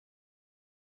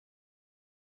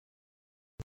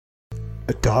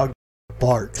A dog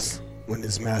barks when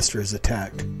his master is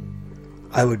attacked.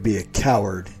 I would be a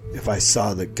coward if I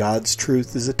saw that God's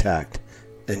truth is attacked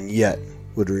and yet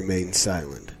would remain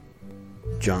silent.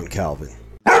 John Calvin.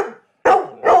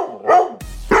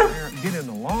 Getting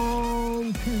a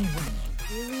long period.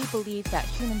 Do you really believe that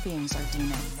human beings are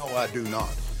demons? No, I do not.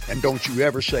 And don't you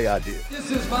ever say I did. This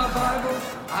is my Bible.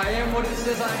 I am what it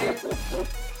says I am.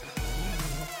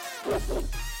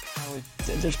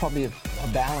 There's probably a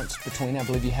balance between, I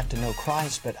believe you have to know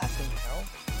Christ, but I think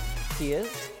He is.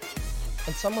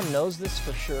 And someone knows this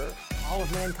for sure. All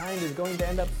of mankind is going to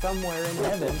end up somewhere in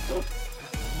heaven.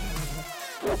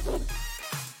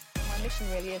 My mission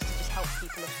really is to just help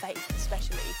people of faith,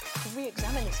 especially, to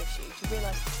re-examine this issue, to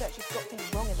realise the church has got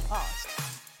things wrong in the past.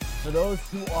 For those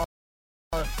who are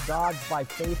God's by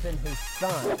faith in His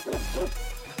Son.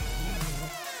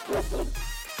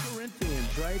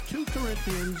 Corinthians, right? 2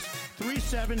 Corinthians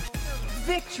 3:7.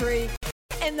 Victory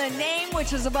in the name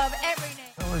which is above every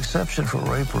name. No exception for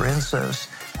rape or incest.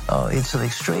 It's an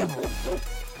extreme.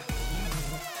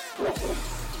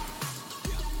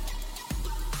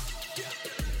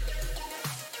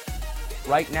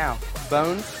 Right now,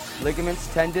 bones,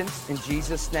 ligaments, tendons, in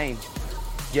Jesus' name.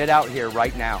 Get out here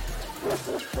right now.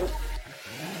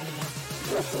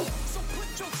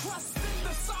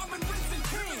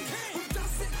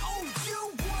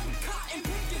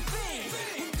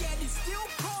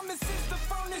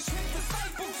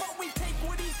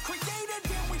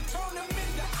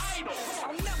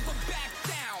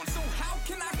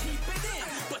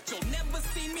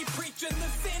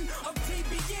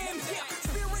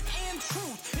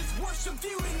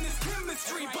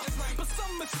 But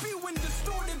some are spewing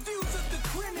distorted views of the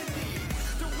Trinity.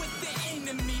 They're with the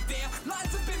enemy there.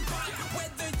 Lies have been bought.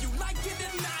 Whether you like it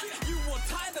or not, you will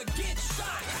either get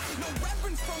shot. No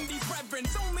reverence from these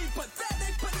reverends, only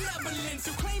pathetic benevolence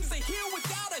who claims they heal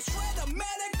without a shred of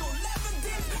medical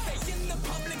evidence. They in the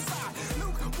public side,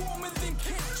 lukewarmer than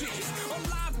kitchens. On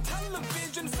live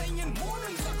television saying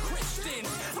Mormons are Christians.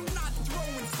 I'm not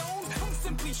throwing stones, I'm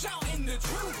simply shouting the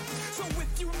truth. So if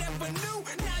you never knew,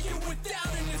 now you're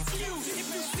without an excuse. If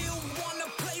you still wanna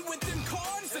play with them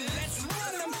cards, then let's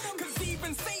run them. Cause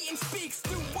even Satan speaks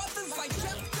through others like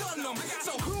Jeff Dunham.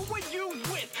 So who are you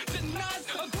with? Denies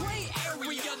a gray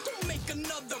area. Don't make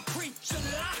another preacher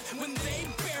lie when they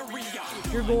bury ya.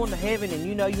 If you're going to heaven and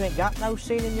you know you ain't got no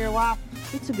sin in your life,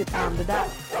 it's a good time to die.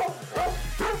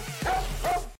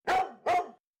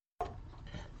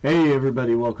 Hey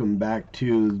everybody, welcome back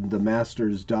to The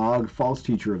Master's Dog, False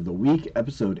Teacher of the Week,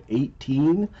 episode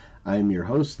 18. I'm your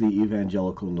host, the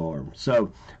Evangelical Norm.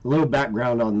 So, a little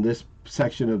background on this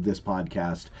section of this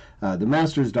podcast. The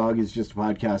Master's Dog is just a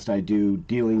podcast I do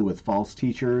dealing with false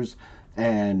teachers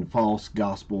and false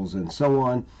gospels and so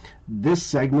on. This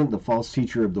segment, the False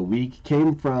Teacher of the Week,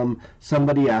 came from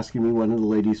somebody asking me, one of the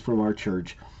ladies from our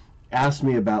church, asked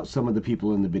me about some of the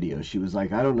people in the video. She was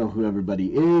like, I don't know who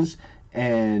everybody is,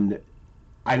 and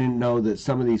I didn't know that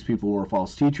some of these people were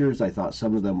false teachers. I thought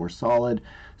some of them were solid.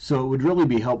 So it would really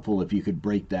be helpful if you could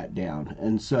break that down.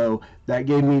 And so that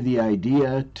gave me the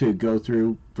idea to go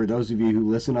through, for those of you who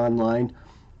listen online,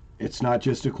 it's not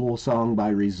just a cool song by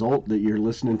Result that you're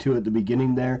listening to at the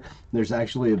beginning there. There's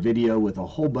actually a video with a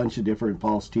whole bunch of different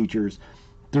false teachers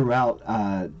throughout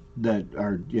that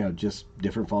are, just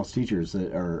different false teachers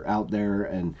that are out there,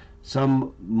 and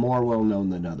some more well known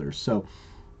than others. So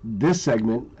this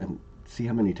segment, and see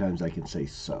how many times I can say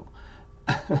so,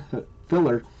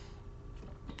 filler.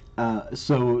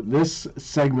 So this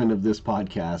segment of this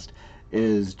podcast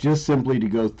is just simply to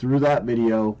go through that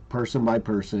video person by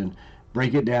person,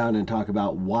 break it down, and talk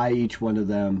about why each one of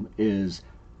them is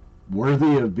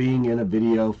worthy of being in a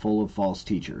video full of false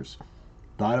teachers.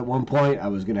 Thought at one point I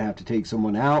was going to have to take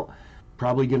someone out,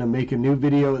 probably going to make a new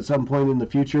video at some point in the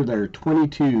future. There are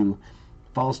 22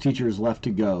 false teachers left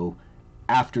to go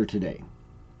after today.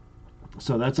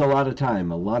 So that's a lot of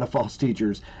time, a lot of false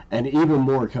teachers, and even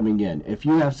more coming in. If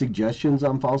you have suggestions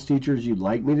on false teachers you'd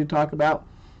like me to talk about,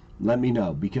 let me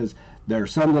know, because there are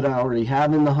some that I already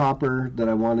have in the hopper that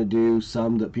I want to do,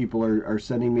 some that people are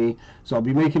sending me. So I'll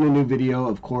be making a new video.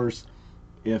 Of course,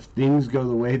 if things go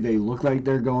the way they look like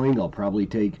they're going, I'll probably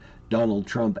take Donald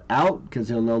Trump out because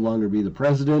he'll no longer be the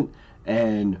president,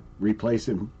 and replace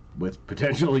him with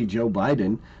potentially Joe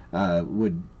Biden.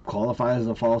 Would qualify as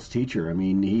a false teacher. I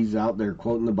mean, he's out there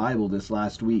quoting the Bible this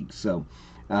last week. So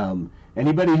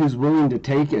anybody who's willing to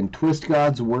take and twist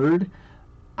God's word,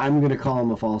 I'm going to call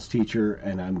him a false teacher,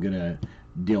 and I'm going to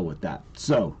deal with that.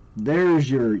 So there's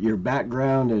your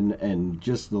background and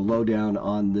just the lowdown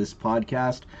on this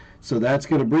podcast. So that's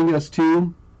going to bring us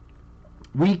to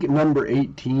Week number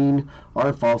 18,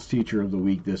 our false teacher of the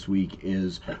week this week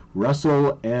is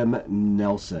Russell M.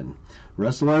 Nelson.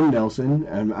 Russell M. Nelson,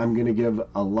 and I'm going to give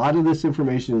a lot of this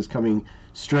information is coming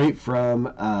straight from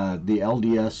the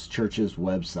LDS Church's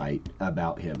website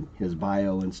about him, his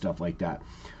bio and stuff like that.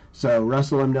 So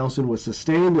Russell M. Nelson was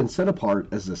sustained and set apart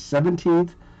as the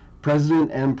 17th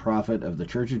president and prophet of the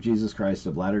Church of Jesus Christ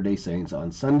of Latter-day Saints on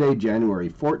Sunday, January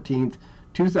 14th,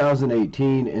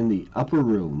 2018 in the upper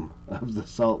room of the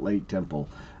Salt Lake Temple.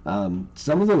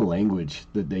 Some of the language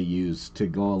that they use to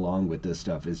go along with this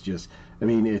stuff is just, I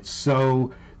mean, it's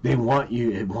so, they want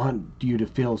you to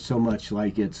feel so much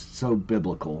like it's so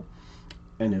biblical,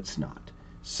 and it's not.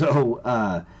 So,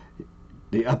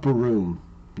 the upper room,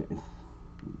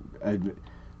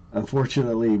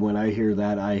 unfortunately, when I hear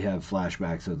that, I have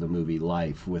flashbacks of the movie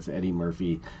Life with Eddie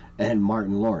Murphy and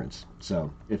Martin Lawrence.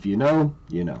 So, if you know,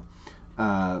 you know.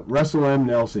 Russell M.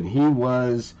 Nelson, he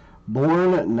was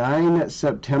born 9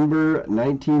 September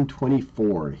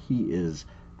 1924. He is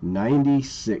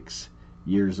 96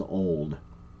 years old.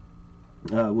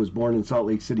 Was born in Salt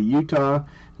Lake City, Utah.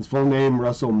 His full name,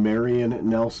 Russell Marion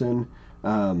Nelson.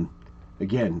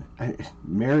 Again,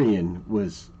 Marion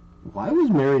was... Why was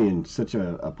Marion such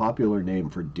a popular name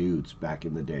for dudes back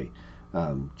in the day?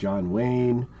 John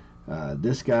Wayne,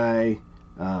 this guy,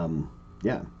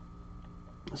 yeah.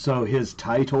 So his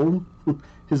title,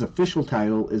 his official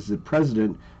title is the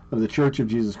President of the Church of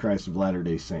Jesus Christ of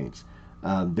Latter-day Saints.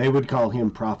 They would call him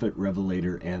Prophet,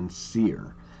 Revelator, and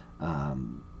Seer,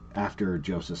 after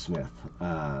Joseph Smith.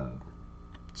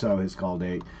 So his call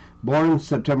date. Born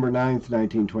September 9th,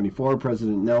 1924,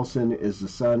 President Nelson is the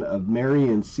son of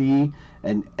Marion C.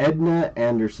 and Edna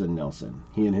Anderson Nelson.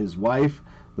 He and his wife,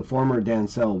 the former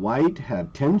Dancell White,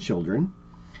 have 10 children.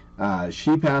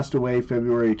 She passed away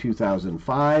February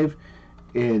 2005.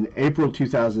 In April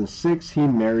 2006, he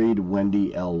married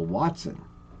Wendy L. Watson.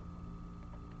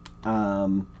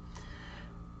 Prior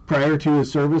to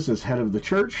his service as head of the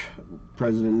church,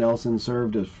 President Nelson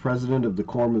served as president of the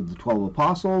Quorum of the 12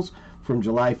 Apostles from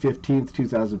July 15,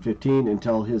 2015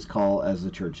 until his call as the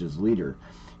church's leader.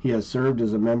 He has served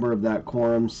as a member of that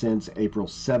quorum since April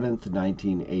 7th,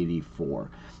 1984.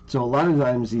 So a lot of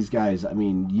times these guys, I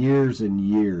mean, years and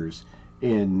years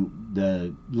in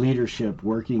the leadership,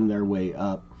 working their way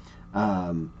up.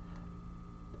 I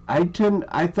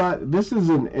thought this is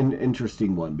an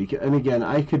interesting one, because, and again,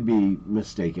 I could be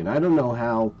mistaken. I don't know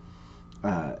how.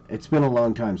 It's been a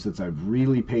long time since I've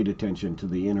really paid attention to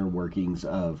the inner workings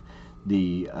of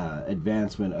the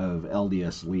advancement of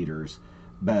LDS leaders,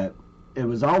 but it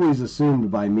was always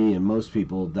assumed by me and most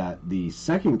people that the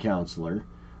second counselor,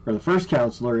 or the first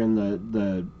counselor in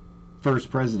the first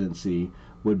presidency,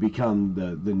 would become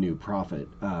the new prophet.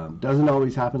 Doesn't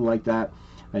always happen like that.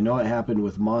 I know it happened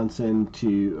with Monson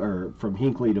from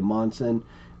Hinckley to Monson.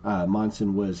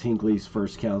 Monson was Hinckley's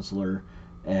first counselor,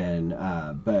 and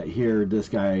but here this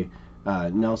guy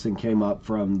Nelson came up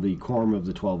from the Quorum of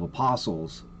the 12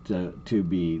 Apostles to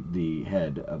be the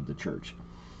head of the church.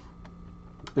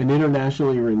 An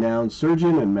internationally renowned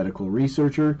surgeon and medical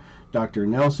researcher, Dr.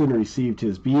 Nelson received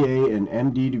his BA and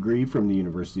MD degree from the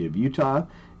University of Utah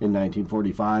in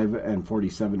 1945 and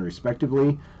 47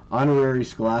 respectively. Honorary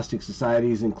scholastic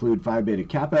societies include Phi Beta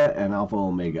Kappa and Alpha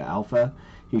Omega Alpha.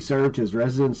 He served his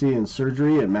residency in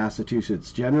surgery at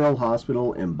Massachusetts General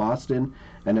Hospital in Boston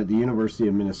and at the University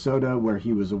of Minnesota, where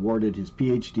he was awarded his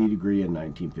PhD degree in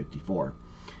 1954.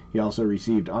 He also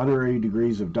received honorary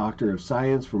degrees of Doctor of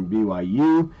Science from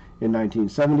BYU in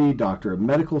 1970, Doctor of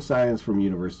Medical Science from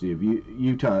University of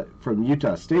Utah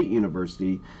State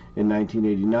University in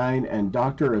 1989, and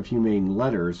Doctor of Humane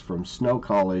Letters from Snow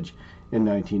College in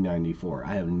 1994.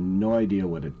 I have no idea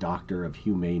what a Doctor of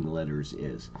Humane Letters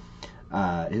is.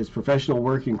 His professional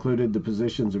work included the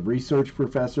positions of Research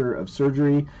Professor of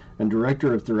Surgery and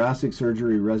Director of Thoracic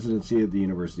Surgery Residency at the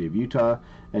University of Utah,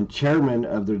 and Chairman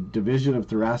of the Division of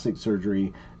Thoracic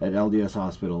Surgery at LDS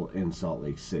Hospital in Salt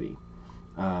Lake City.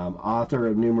 Author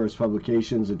of numerous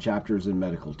publications and chapters in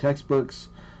medical textbooks,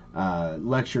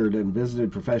 lectured and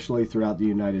visited professionally throughout the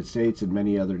United States and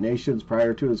many other nations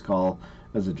prior to his call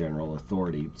as a general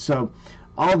authority. So,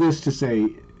 all this to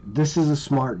say, this is a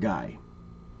smart guy,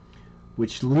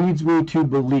 which leads me to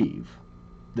believe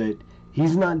that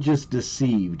he's not just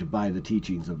deceived by the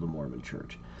teachings of the Mormon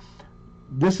Church.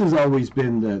 This has always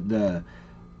been the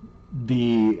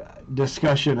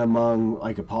discussion among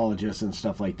like apologists and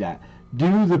stuff like that.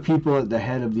 Do the people at the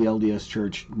head of the LDS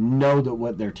Church know that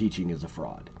what they're teaching is a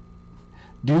fraud?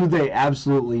 Do they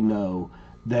absolutely know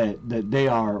that they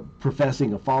are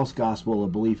professing a false gospel, a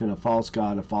belief in a false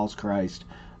God, a false Christ,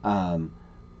 a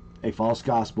false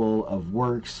gospel of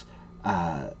works,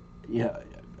 You know,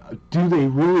 do they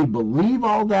really believe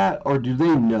all that, or do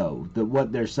they know that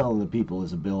what they're selling the people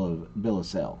is a bill of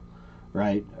sale,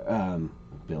 right?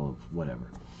 Bill of whatever.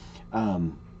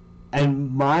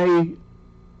 And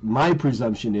my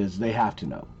presumption is they have to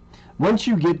know. Once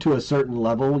you get to a certain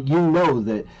level, you know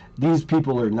that these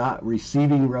people are not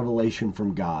receiving revelation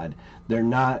from God. They're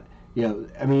not, you know,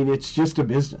 I mean, it's just a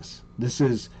business.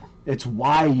 It's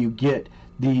why you get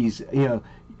these, you know,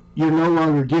 you're no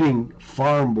longer getting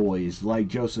farm boys like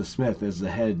Joseph Smith as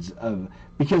the heads of,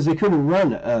 because they couldn't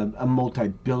run a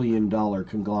multi-billion-dollar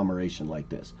conglomeration like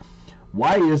this.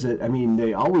 Why is it? I mean,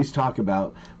 they always talk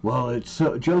about, well, it's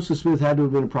so, Joseph Smith had to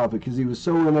have been a prophet because he was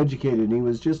so uneducated, and he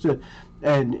was just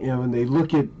and you know, when they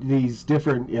look at these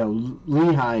different, you know,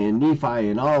 Lehi and Nephi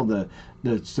and all the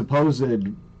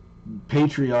supposed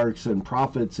patriarchs and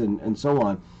prophets and so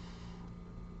on,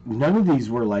 none of these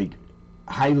were like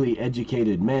highly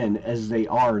educated men as they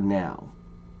are now.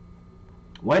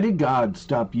 Why did God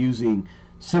stop using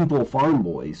simple farm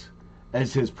boys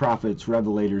as his prophets,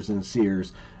 revelators, and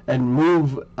seers, and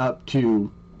move up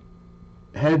to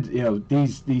head, you know,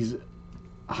 these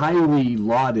highly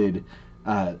lauded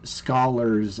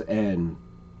scholars and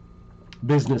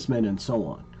businessmen and so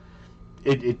on?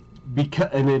 It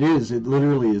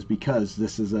literally is because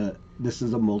this is a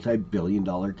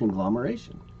multi-billion-dollar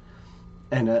conglomeration.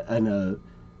 And a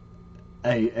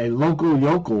local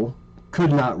yokel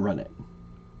could not run it.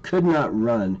 Could not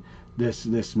run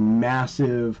this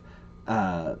massive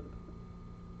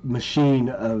machine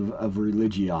of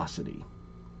religiosity.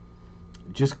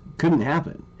 It just couldn't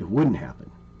happen. It wouldn't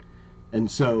happen. And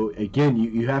so again,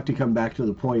 you have to come back to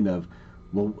the point of,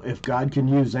 well, if God can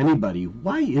use anybody,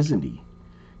 why isn't he?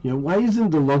 You know, why isn't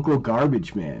the local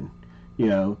garbage man, you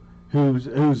know, who's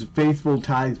a faithful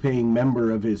tithe-paying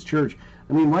member of his church?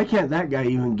 I mean, why can't that guy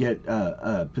even get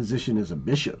a position as a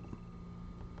bishop?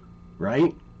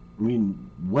 Right? I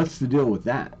mean, what's the deal with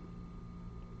that?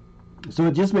 So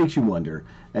it just makes you wonder.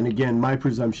 And again, my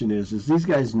presumption is these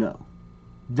guys know.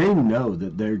 They know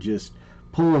that they're just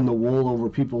pulling the wool over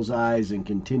people's eyes and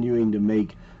continuing to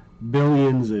make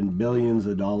billions and billions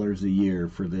of dollars a year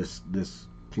for this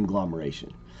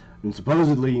conglomeration. And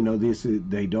supposedly, you know,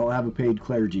 they don't have a paid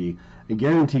clergy. I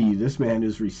guarantee you this man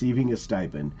is receiving a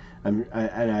stipend.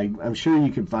 I'm sure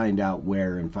you can find out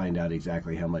where and find out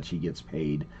exactly how much he gets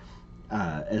paid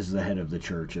as the head of the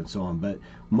church and so on. But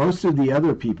most of the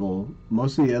other people,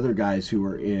 most of the other guys who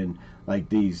are in like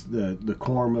the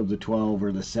quorum of the 12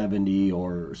 or the 70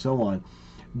 or so on,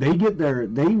 they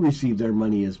receive their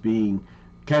money as being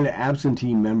kind of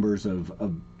absentee members of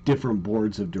different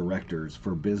boards of directors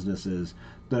for businesses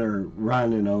that are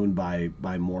run and owned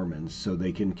by Mormons, so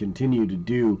they can continue to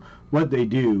do what they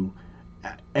do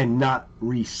and not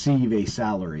receive a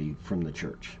salary from the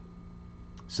church.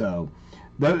 So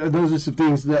those are some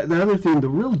things. The other thing, the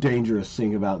real dangerous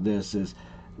thing about this is,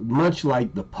 much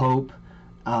like the Pope,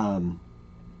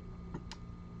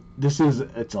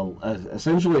 it's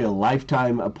essentially a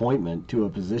lifetime appointment to a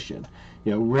position.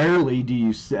 You know, rarely do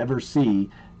you ever see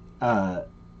a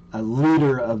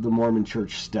leader of the Mormon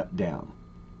Church step down.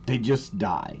 They just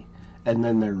die, and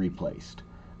then they're replaced.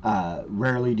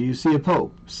 Rarely do you see a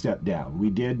pope step down. We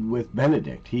did with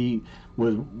Benedict. He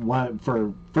was one,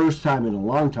 for first time in a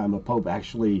long time, a pope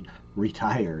actually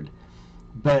retired.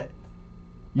 But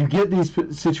you get these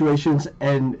situations,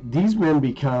 and these men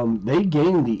they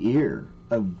gain the ear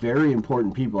of very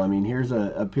important people. I mean, here's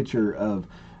a picture of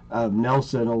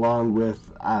Nelson along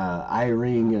with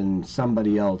Irene and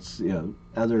somebody else, you know,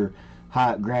 other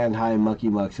Grand High Mucky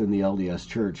Mucks in the LDS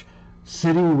Church,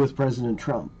 sitting with President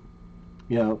Trump.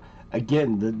 You know,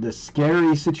 again, the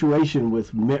scary situation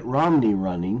with Mitt Romney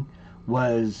running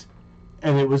was,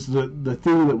 and it was the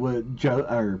thing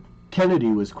that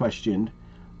Kennedy was questioned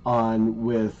on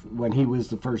with when he was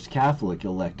the first Catholic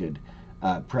elected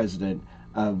president.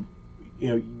 You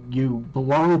know, you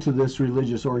belong to this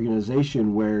religious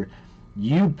organization where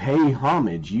you pay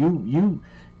homage, you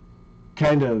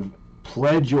kind of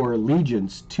pledge your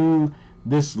allegiance to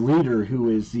this leader who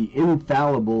is the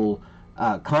infallible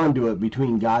conduit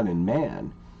between God and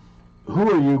man.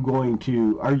 Are you going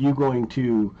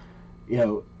to, you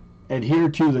know, adhere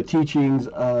to the teachings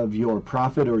of your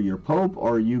prophet or your pope,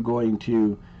 or are you going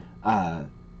to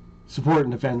support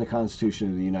and defend the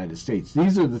Constitution of the United States?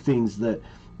 These are the things that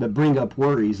bring up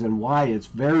worries, and why it's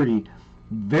very,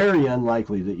 very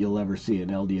unlikely that you'll ever see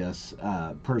an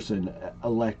LDS person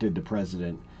elected to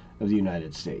president of the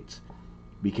United States,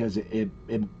 because it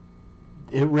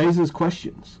raises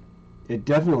questions. It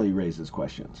definitely raises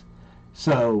questions.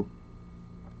 So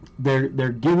they're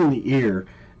giving the ear,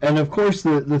 And of course,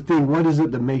 the thing, what is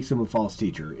it that makes him a false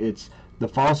teacher? It's the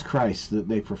false Christ that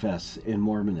they profess in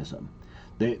Mormonism.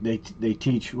 They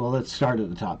teach, well, let's start at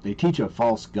the top. They teach a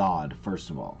false God,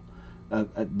 first of all.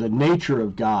 The nature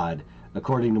of God,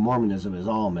 according to Mormonism, is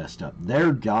all messed up.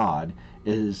 Their God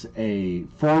is a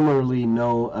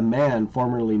man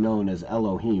formerly known as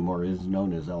Elohim, or is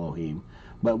known as Elohim,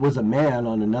 but was a man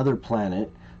on another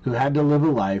planet who had to live a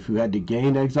life, who had to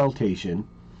gain exaltation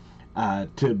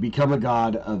to become a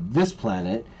god of this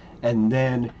planet, and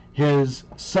then his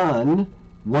son,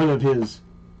 one of his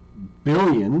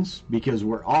billions, because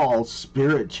we're all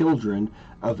spirit children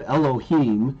of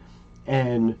Elohim,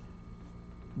 and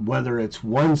whether it's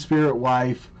one spirit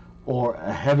wife or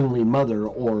a heavenly mother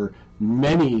or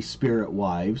many spirit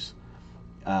wives,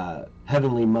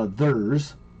 heavenly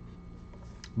mothers,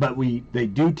 but they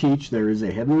do teach there is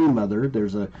a heavenly mother.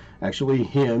 There's actually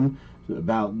hymn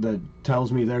about that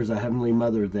tells me there's a heavenly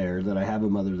mother there, that I have a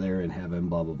mother there in heaven,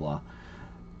 blah blah blah.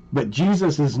 But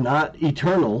Jesus is not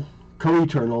eternal,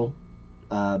 co-eternal,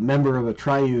 member of a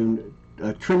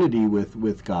trinity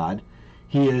with God.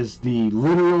 He is the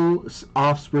literal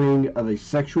offspring of a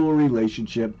sexual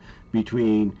relationship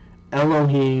between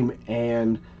Elohim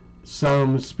and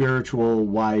some spiritual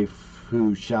wife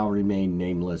who shall remain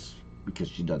nameless because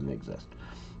she doesn't exist.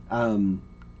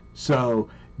 So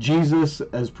Jesus,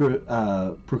 as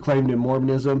proclaimed in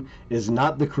Mormonism, is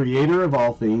not the creator of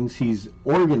all things. He's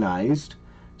organized.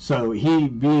 So he,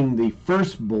 being the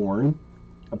firstborn,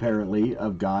 apparently,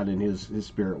 of God and his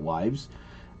spirit wives,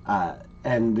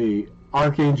 and the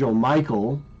Archangel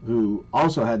Michael, who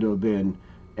also had to have been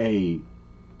a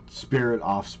spirit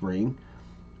offspring,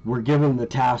 were given the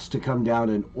task to come down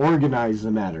and organize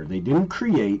the matter. They didn't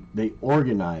create, they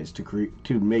organized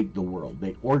to make the world.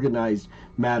 They organized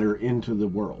matter into the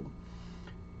world.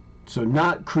 So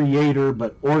not creator,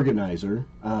 but organizer,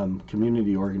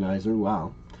 community organizer.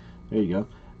 Wow, there you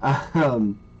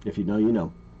go. If you know, you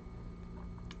know.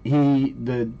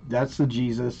 That's the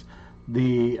Jesus.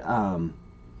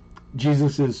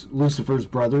 Jesus is Lucifer's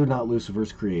brother, not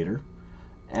Lucifer's creator,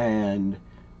 and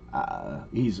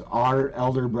he's our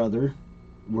elder brother.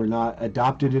 We're not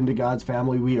adopted into God's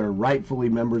family. We are rightfully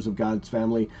members of God's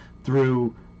family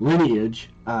through lineage,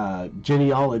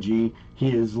 genealogy.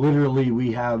 He is literally,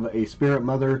 we have a spirit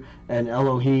mother, and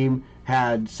Elohim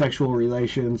had sexual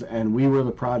relations, and we were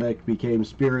the product, became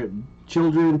spirit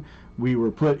children. We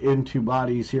were put into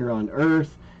bodies here on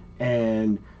earth,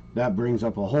 and that brings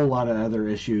up a whole lot of other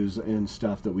issues and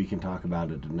stuff that we can talk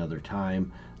about at another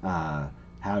time. How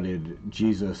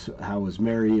was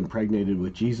Mary impregnated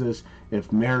with Jesus?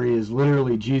 If Mary is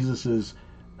literally Jesus's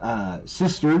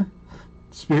sister,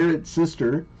 spirit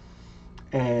sister,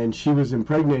 and she was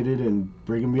impregnated, and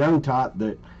Brigham Young taught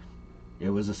that it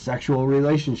was a sexual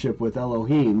relationship with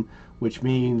Elohim, which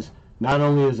means not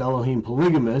only is Elohim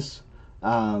polygamous,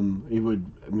 he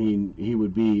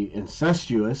would be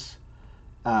incestuous,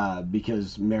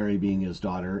 because Mary being his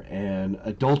daughter, and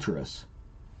adulterous.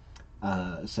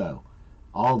 So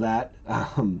all that,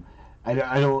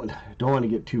 I don't want to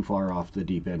get too far off the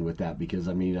deep end with that, because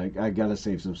I got to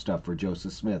save some stuff for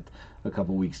Joseph Smith a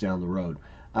couple weeks down the road.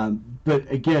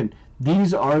 But again,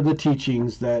 these are the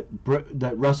teachings that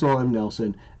Russell M.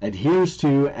 Nelson adheres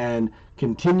to and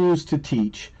continues to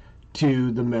teach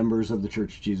to the members of the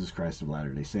Church of Jesus Christ of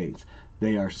Latter-day Saints.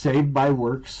 They are saved by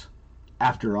works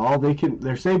after all they can.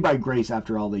 They're saved by grace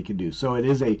after all they can do. So it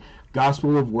is a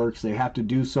gospel of works. They have to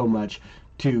do so much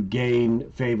to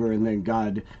gain favor, and then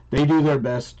God, they do their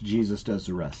best, Jesus does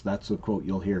the rest. That's a quote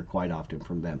you'll hear quite often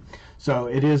from them. So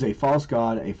it is a false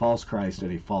God, a false Christ,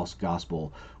 and a false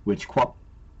gospel, which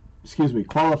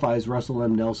qualifies Russell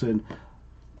M. Nelson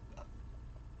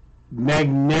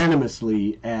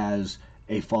magnanimously as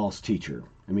a false teacher.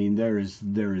 There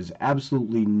is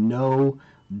absolutely no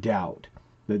doubt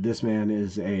that this man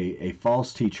is a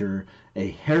false teacher,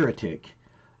 a heretic,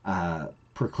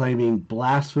 proclaiming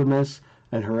blasphemous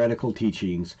and heretical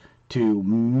teachings to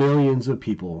millions of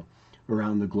people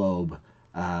around the globe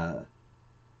that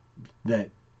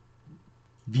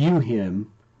view him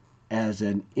as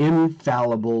an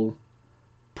infallible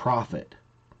prophet.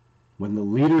 When the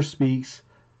leader speaks,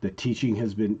 the thinking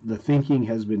has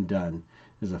been done,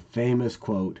 is a famous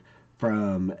quote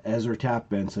from Ezra Taft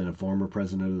Benson, a former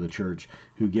president of the church,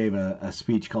 who gave a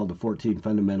speech called The 14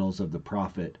 Fundamentals of the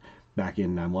Prophet back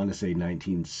in, I want to say,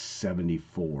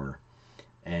 1974.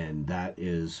 And that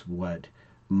is what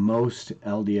most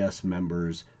LDS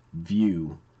members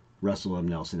view Russell M.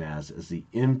 Nelson as the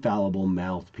infallible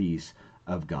mouthpiece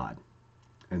of God.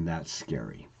 And that's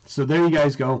scary. So there you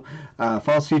guys go.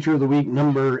 False teacher of the week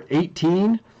number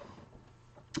 18.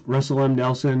 Russell M.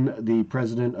 Nelson, the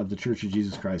president of the Church of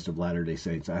Jesus Christ of Latter-day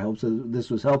Saints. I hope this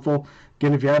was helpful.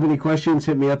 Again, if you have any questions,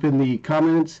 hit me up in the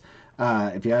comments.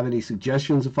 If you have any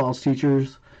suggestions of false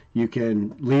teachers, you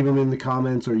can leave them in the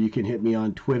comments, or you can hit me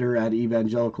on Twitter at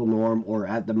Evangelical Norm or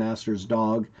at The Master's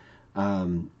Dog,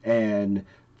 and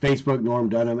Facebook, Norm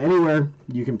Dunham. Anywhere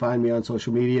you can find me on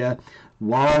social media.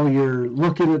 While you're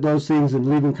looking at those things and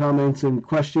leaving comments and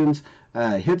questions,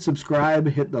 hit subscribe,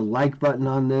 hit the like button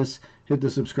on this, hit the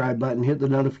subscribe button, hit the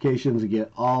notifications to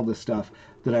get all the stuff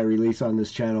that I release on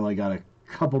this channel. I got a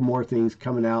couple more things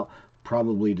coming out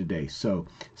probably today. So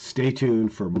stay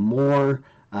tuned for more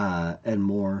and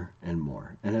more and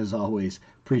more. And as always,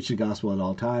 preach the gospel at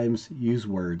all times. Use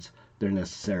words. They're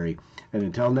necessary. And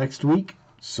until next week,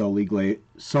 Soli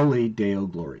Deo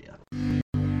Gloria.